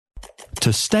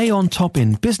To stay on top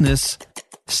in business,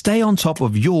 stay on top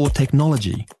of your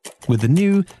technology with the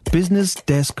new Business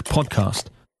Desk podcast,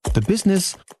 The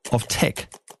Business of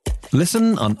Tech.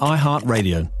 Listen on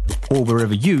iHeartRadio or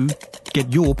wherever you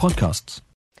get your podcasts.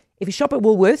 If you shop at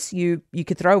Woolworths, you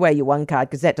could throw away your one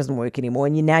card because that doesn't work anymore,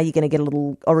 and now you're going to get a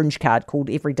little orange card called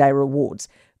Everyday Rewards.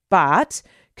 But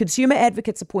consumer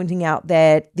advocates are pointing out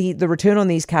that the return on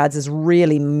these cards is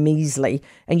really measly,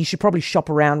 and you should probably shop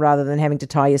around rather than having to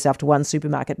tie yourself to one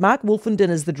supermarket. Mark Wolfenden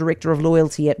is the Director of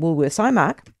Loyalty at Woolworths. Hi,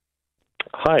 Mark.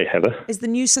 Hi, Heather. Is the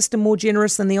new system more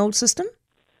generous than the old system?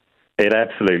 It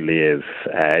absolutely is.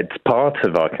 It's part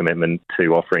of our commitment to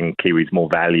offering Kiwis more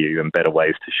value and better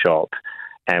ways to shop.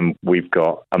 And we've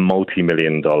got a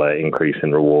multi-million-dollar increase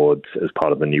in rewards as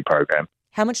part of the new program.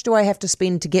 How much do I have to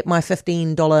spend to get my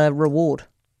 $15 reward?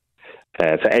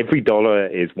 So every dollar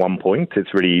is 1 point.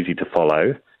 It's really easy to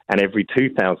follow. And every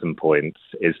 2,000 points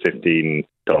is $15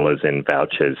 in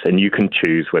vouchers. And you can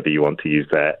choose whether you want to use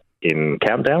that in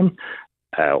Countdown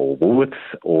or Woolworths,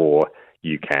 or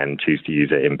you can choose to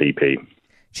use it in BP.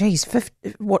 Geez,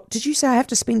 what did you say? I have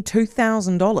to spend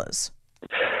 $2,000?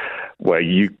 Well,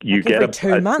 you get every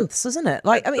 2 months, isn't it?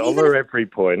 Like, I mean, $1 even every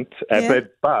point. Yeah.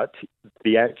 But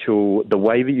the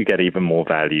way that you get even more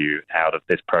value out of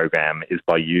this program is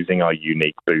by using our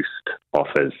unique boost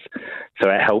offers.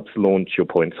 So it helps launch your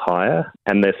points higher,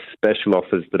 and there's special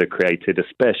offers that are created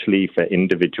especially for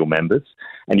individual members.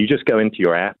 And you just go into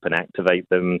your app and activate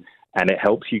them, and it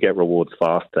helps you get rewards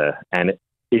faster. And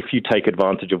if you take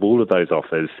advantage of all of those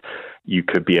offers, you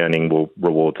could be earning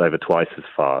rewards over twice as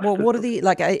fast. Well, what are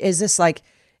is this like,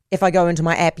 if I go into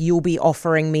my app, you'll be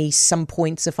offering me some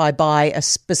points if I buy a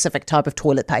specific type of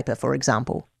toilet paper, for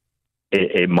example?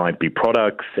 It might be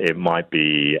products, it might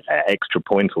be extra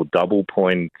points or double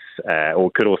points, or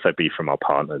it could also be from our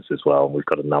partners as well. We've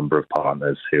got a number of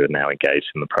partners who are now engaged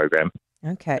in the program.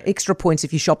 Okay, extra points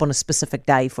if you shop on a specific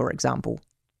day, for example?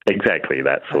 Exactly,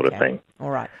 that sort of thing.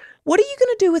 All right. What are you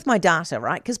going to do with my data,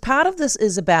 right? Because part of this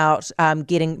is about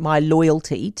getting my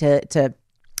loyalty to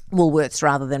Woolworths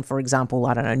rather than, for example,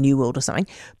 I don't know, New World or something.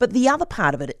 But the other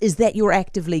part of it is that you're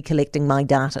actively collecting my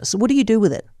data. So what do you do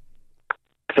with it?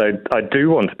 So I do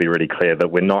want to be really clear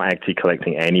that we're not actually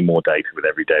collecting any more data with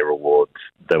Everyday Rewards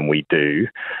than we do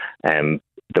and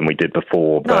than we did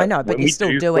before. No, I know, but you're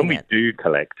still doing it. When we do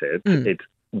collect it, it's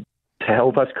to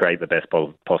help us create the best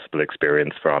possible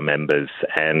experience for our members.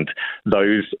 And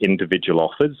those individual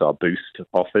offers, our boost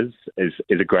offers, is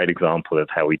a great example of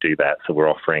how we do that. So we're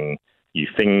offering you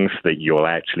things that you'll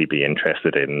actually be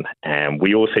interested in. And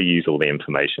we also use all the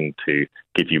information to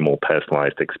give you more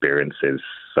personalized experiences.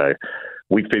 So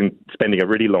we've been spending a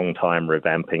really long time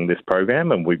revamping this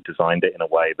program, and we've designed it in a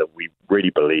way that we really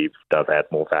believe does add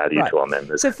more value to our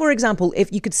members. So, for example,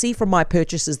 if you could see from my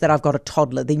purchases that I've got a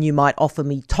toddler, then you might offer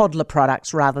me toddler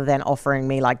products rather than offering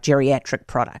me like geriatric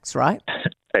products, right?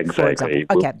 Exactly.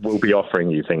 Okay. We'll be offering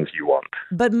you things you want.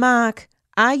 But Mark,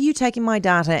 are you taking my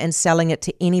data and selling it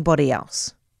to anybody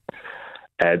else?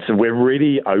 So we're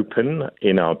really open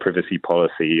in our privacy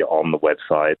policy on the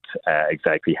website,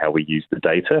 exactly how we use the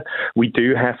data. We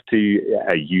do have to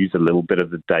use a little bit of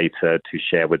the data to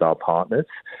share with our partners,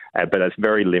 but it's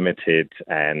very limited,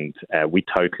 and we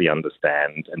totally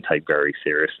understand and take very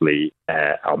seriously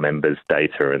our members'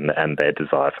 data and their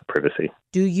desire for privacy.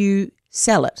 Do you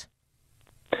sell it?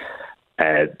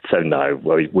 So no,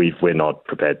 we're not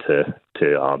prepared to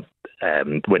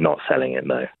we're not selling it,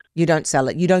 no. You don't sell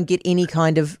it. You don't get any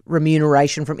kind of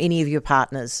remuneration from any of your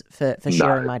partners for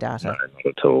sharing my data? No, not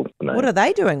at all. No. What are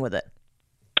they doing with it?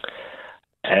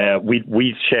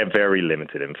 We share very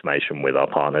limited information with our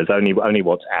partners, only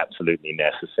what's absolutely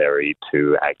necessary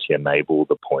to actually enable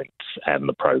the points and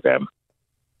the program.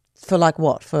 For like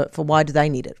what? For why do they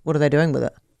need it? What are they doing with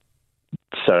it?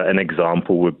 So an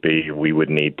example would be we would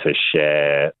need to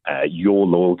share your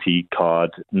loyalty card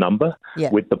number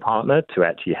with the partner to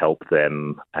actually help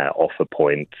them offer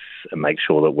points and make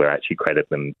sure that we're actually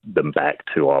crediting them back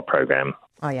to our program.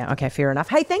 Oh, yeah. Okay, fair enough.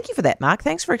 Hey, thank you for that, Mark.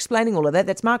 Thanks for explaining all of that.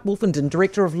 That's Mark Wolfenden,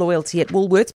 Director of Loyalty at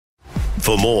Woolworths.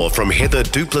 For more from Heather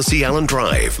Duplessis Allen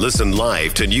Drive, listen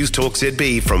live to News Talk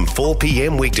ZB from 4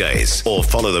 p.m. weekdays or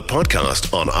follow the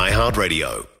podcast on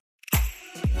iHeartRadio.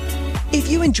 If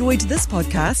you enjoyed this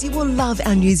podcast, you will love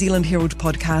our New Zealand Herald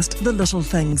podcast, The Little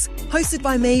Things, hosted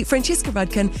by me, Francesca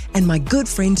Rudkin, and my good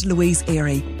friend Louise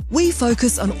Airy. We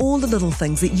focus on all the little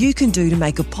things that you can do to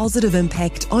make a positive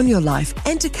impact on your life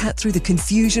and to cut through the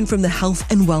confusion from the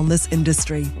health and wellness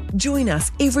industry. Join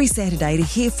us every Saturday to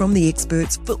hear from the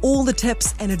experts for all the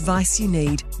tips and advice you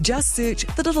need. Just search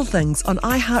The Little Things on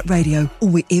iHeartRadio or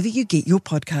wherever you get your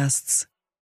podcasts.